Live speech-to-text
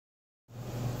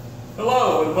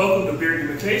Hello and welcome to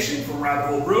Beerdumcation from Rabbit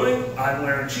Hole Brewing. I'm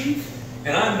Larry Cheek.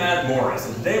 And I'm Matt Morris,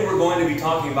 and today we're going to be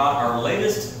talking about our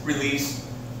latest release,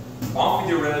 Off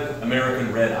With Your Red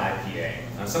American Red IPA.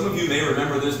 Now, some of you may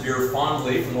remember this beer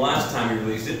fondly from the last time we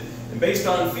released it, and based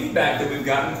on feedback that we've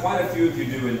gotten, quite a few of you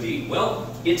do indeed.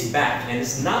 Well, it's back, and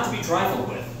it's not to be trifled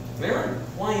with. Aaron,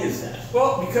 why is that?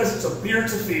 Well, because it's a beer to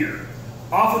fear.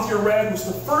 Off With Your Red was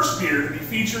the first beer to be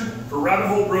featured for Rabbit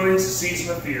Hole Brewing's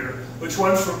Season of Beer, which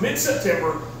runs from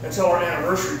mid-September until our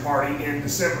anniversary party in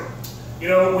December. You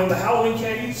know, when the Halloween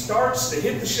candy starts to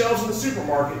hit the shelves in the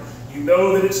supermarket, you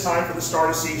know that it's time for the start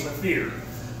of Season of Beer.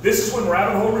 This is when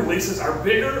Rabbit Hole releases our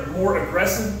bigger, more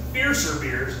aggressive, fiercer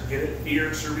beers. Get it?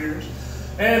 Fiercer beers.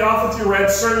 And Off With Your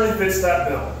Red certainly fits that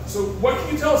bill. So what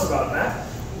can you tell us about it, Matt?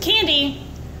 Candy?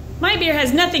 My beer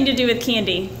has nothing to do with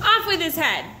candy. Off with his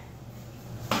head.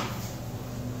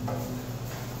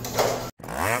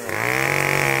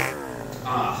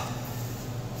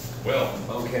 Well,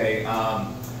 okay.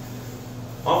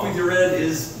 Off With Your Red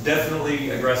is definitely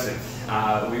aggressive.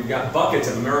 We've got buckets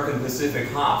of American Pacific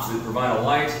hops that provide a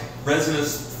light,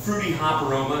 resinous, fruity hop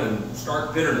aroma and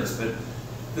stark bitterness, but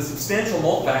the substantial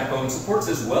malt backbone supports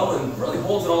this well and really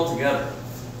holds it all together.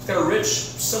 It's got a rich,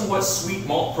 somewhat sweet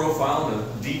malt profile and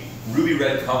a deep ruby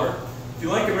red color. If you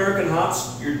like American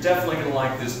hops, you're definitely going to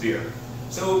like this beer.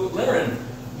 So, Laren,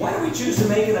 why do we choose to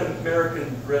make an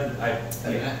American red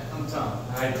IPA? I'm Tom.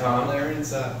 Hi, Tom.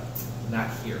 Laren's not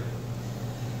here.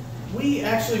 We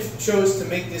actually chose to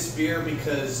make this beer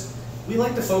because we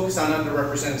like to focus on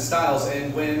underrepresented styles,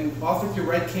 and when Off With Your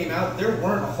Red came out, there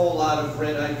weren't a whole lot of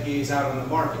red IPAs out on the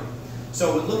market.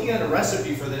 So when looking at a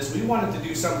recipe for this, we wanted to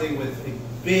do something with a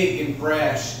big and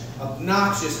brash,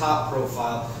 obnoxious hop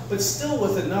profile, but still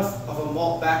with enough of a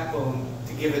malt backbone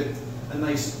to give it a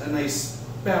nice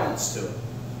balance to it.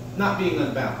 Not being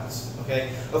unbalanced, okay?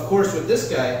 Of course, with this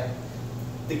guy,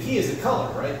 the key is the color,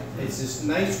 right? It's this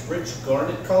nice, rich,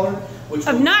 garnet color, which...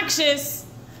 Obnoxious?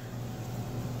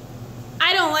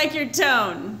 I don't like your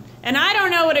tone. And I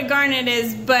don't know what a garnet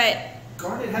is, but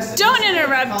garnet has don't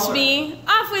interrupt me.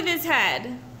 Off with his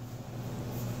head.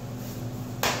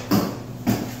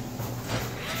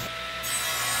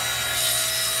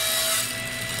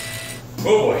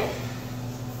 Oh boy.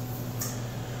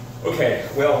 Okay,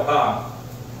 well,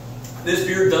 this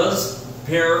beer does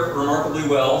pair remarkably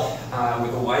well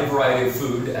with a wide variety of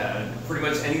food. Pretty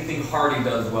much anything hearty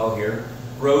does well here.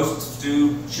 Roast,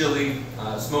 stew, chili,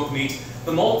 smoked meat.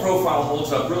 The malt profile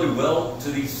holds up really well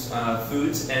to these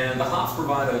foods, and the hops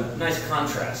provide a nice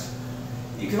contrast.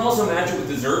 You can also match it with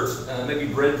desserts, maybe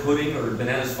bread pudding or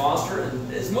bananas foster,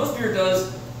 and as most beer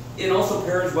does, it also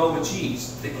pairs well with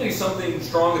cheese, particularly something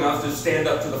strong enough to stand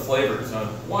up to the flavors.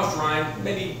 Washed rind,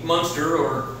 maybe Munster,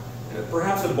 or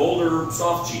perhaps a bolder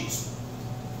soft cheese.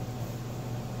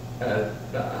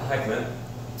 Hi, Clint.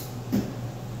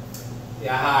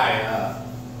 Yeah, hi.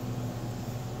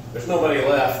 There's nobody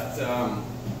left.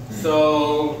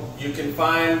 So you can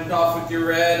find Off With Your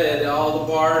Red at all the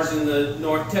bars in the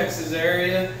North Texas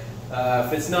area.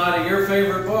 If it's not at your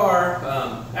favorite bar,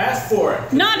 ask for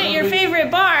it. Not at your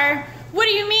favorite bar? What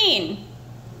do you mean?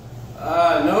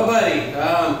 Nobody.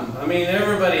 I mean,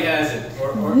 everybody has it.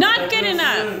 Not good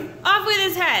enough. Off with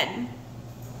his head.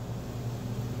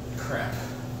 Crap.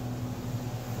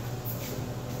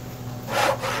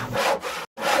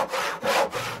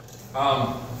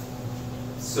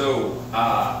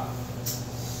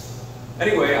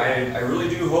 Anyway, I really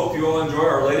do hope you all enjoy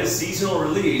our latest seasonal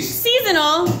release.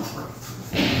 Seasonal?